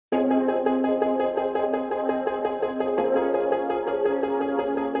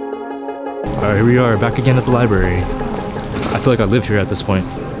Alright, here we are, back again at the library. I feel like I live here at this point.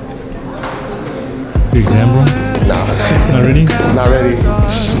 Your exam, bro? Nah. Not ready? Not ready.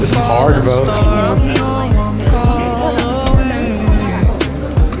 This is hard, bro.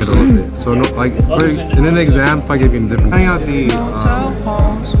 A little bit. So, no, like, in an exam, if I give you a different. Hang out the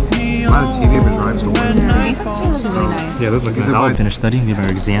amount of TV been drives to work. Yeah, that's looking nice. I'll finish studying, we have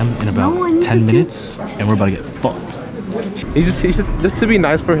our exam in about 10 minutes, and we're about to get fucked. He's just to be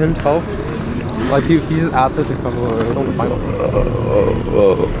nice for himself. Like he just asked us to come over on the final.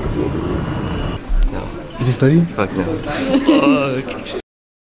 No. Did you study? Fuck no.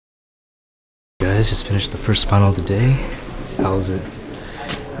 Guys, just finished the first final of the day. How was it?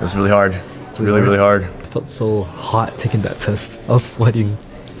 It was really hard. Really hard. I felt so hot taking that test. I was sweating.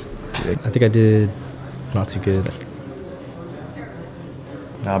 I think I did not too good.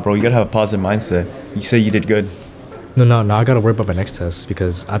 Nah, bro, you gotta have a positive mindset. You say you did good. No, I gotta worry about my next test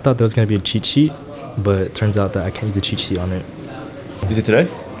because I thought there was gonna be a cheat sheet, but it turns out that I can't use a cheat sheet on it. Is it today?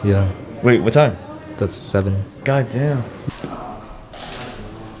 Yeah. Wait, what time? That's 7. God damn.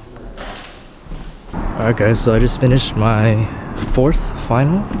 Alright guys, so I just finished my 4th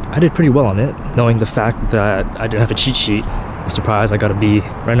final. I did pretty well on it, knowing the fact that I didn't have a cheat sheet. I'm surprised I got a B.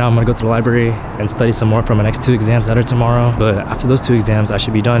 Right now I'm gonna go to the library and study some more for my next 2 exams that are tomorrow. But after those 2 exams, I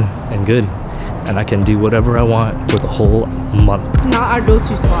should be done and good. And I can do whatever I want for the whole month. Not our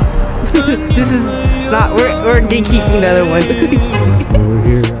go-to spot. This is not, we're gatekeeping the other one. We're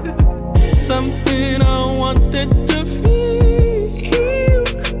here. Something I wanted to feel.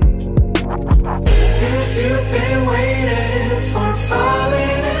 If you've been waiting for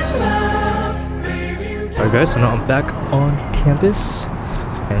falling in love, baby. Alright guys, so now I'm back on campus.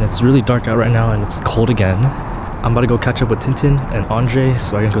 And it's really dark out right now and it's cold again. I'm about to go catch up with Tintin and Andre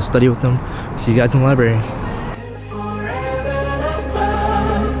so I can go study with them. See you guys in the library.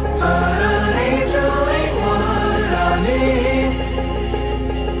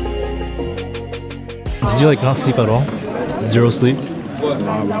 Did you like not sleep at all? 0 sleep?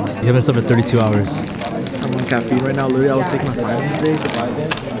 You haven't slept for 32 hours. I'm on caffeine right now. Literally, I was taking my vitamin today.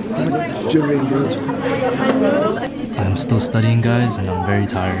 I'm jittering, dude. I'm still studying, guys, and I'm very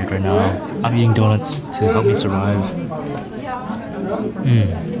tired right now. I'm eating donuts to help me survive.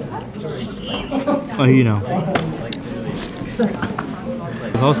 Oh, you know.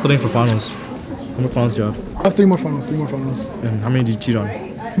 I was studying for finals. How many finals do you have? I have 3 more finals. And how many did you cheat on?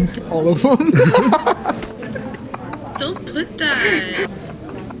 All of them. Don't put that.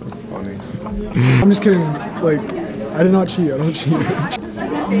 That's funny. I'm just kidding. Like, I did not cheat. I don't cheat.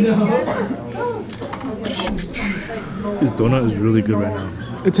 This donut is really good right now.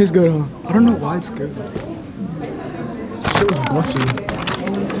 It tastes good, huh? I don't know why it's good. This shit was busty.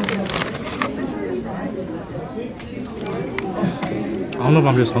 I don't know if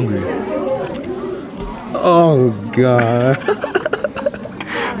I'm just hungry. Oh god.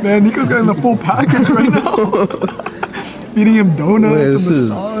 Man, Nico's getting the full package right now. Feeding him donuts, a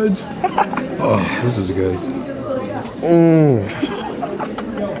massage. Oh, this is good.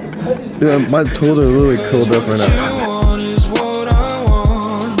 Yeah, my toes are literally curled up right now.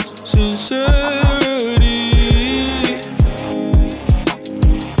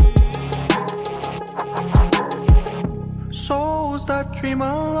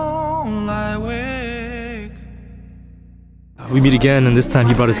 We meet again, and this time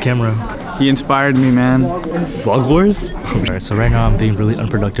he brought his camera. He inspired me, man. Vlog Wars? Alright, so right now I'm being really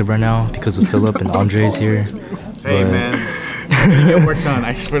unproductive right now because of Philip and Andre's here. Hey, man. Get work done,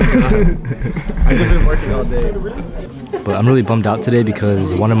 I swear to God. I've just been working all day. But I'm really bummed out today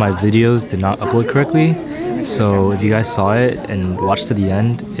because one of my videos did not upload correctly. So if you guys saw it and watched to the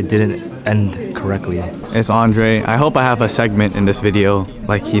end, it didn't end correctly. It's Andre. I hope I have a segment in this video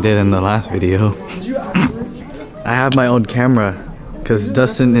like he did in the last video. I have my own camera because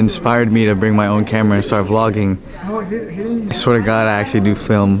Dustin inspired me to bring my own camera and start vlogging. I swear to God, I actually do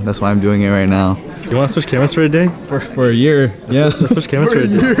film. That's why I'm doing it right now. You want to switch cameras for a day? For a year, yeah. Let's switch cameras for a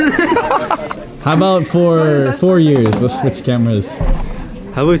day. How about for 4 years? Let's switch cameras.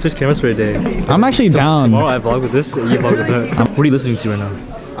 How about we switch cameras for a day? I'm actually down. Tomorrow I vlog with this, and you vlog with that. What are you listening to right now?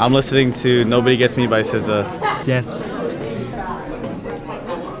 I'm listening to Nobody Gets Me by SZA. Dance.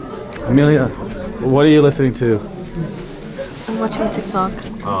 Amelia, what are you listening to? I'm watching TikTok.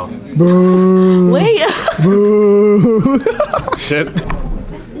 Oh. Boo. Wait. Boo. Shit.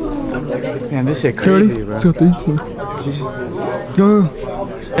 Man, this shit crazy, bro. 2, 3, 2. Go.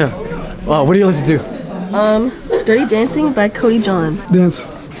 Yeah. Wow, what do you listen to? Dirty Dancing by Cody John. Dance.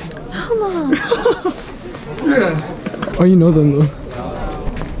 Hell no. Yeah. Oh, you know them though.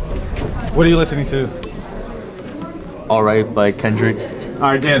 What are you listening to? Alright by Kendrick.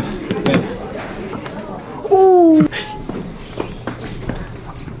 Alright, dance. Dance.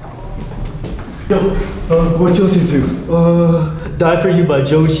 What you listen to? Die For You by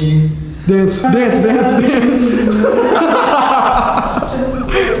Joji. Dance.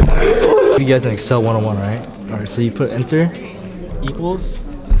 You guys in Excel 101, right? Alright, so you put enter equals,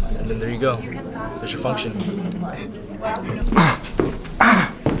 and then there you go. There's your function.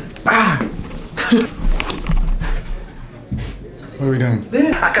 What are we doing?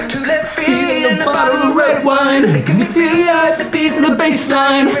 I got to let feel in a bottle of red wine. Making me feel like the beats in the bass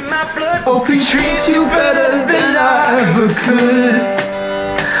line. In my blood, hope he treats you better than I ever could.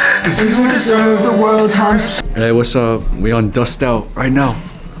 Cause you deserve the world times. Hey, what's up? We on Dustout right now.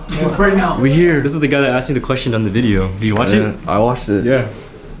 Right now. We here. This is the guy that asked me the question on the video. Did you watch it? I watched it. Yeah.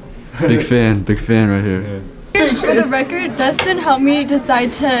 Big fan right here. For the record, Dustin helped me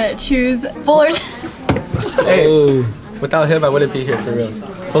decide to choose Fullerton. Hey, without him, I wouldn't be here for real.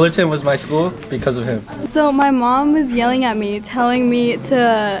 Fullerton was my school because of him. So my mom was yelling at me, telling me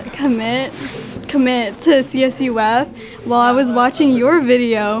to commit to CSUF while I was watching your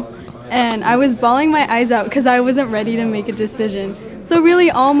video, and I was bawling my eyes out because I wasn't ready to make a decision. So really,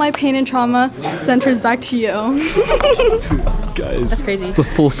 all my pain and trauma centers back to you. Guys, That's crazy. it's a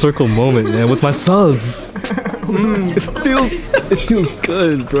full circle moment, man, with my subs. It feels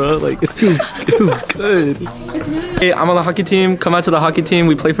good, bro. Like, it feels good. Hey, I'm on the hockey team. Come out to the hockey team.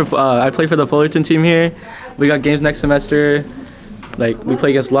 We play for. I play for the Fullerton team here. We got games next semester. Like, we play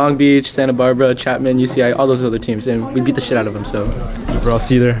against Long Beach, Santa Barbara, Chapman, UCI, all those other teams, and we beat the shit out of them. So, Bro, I'll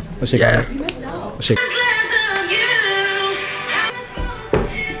see you there. I'll shake yeah. I'll shake.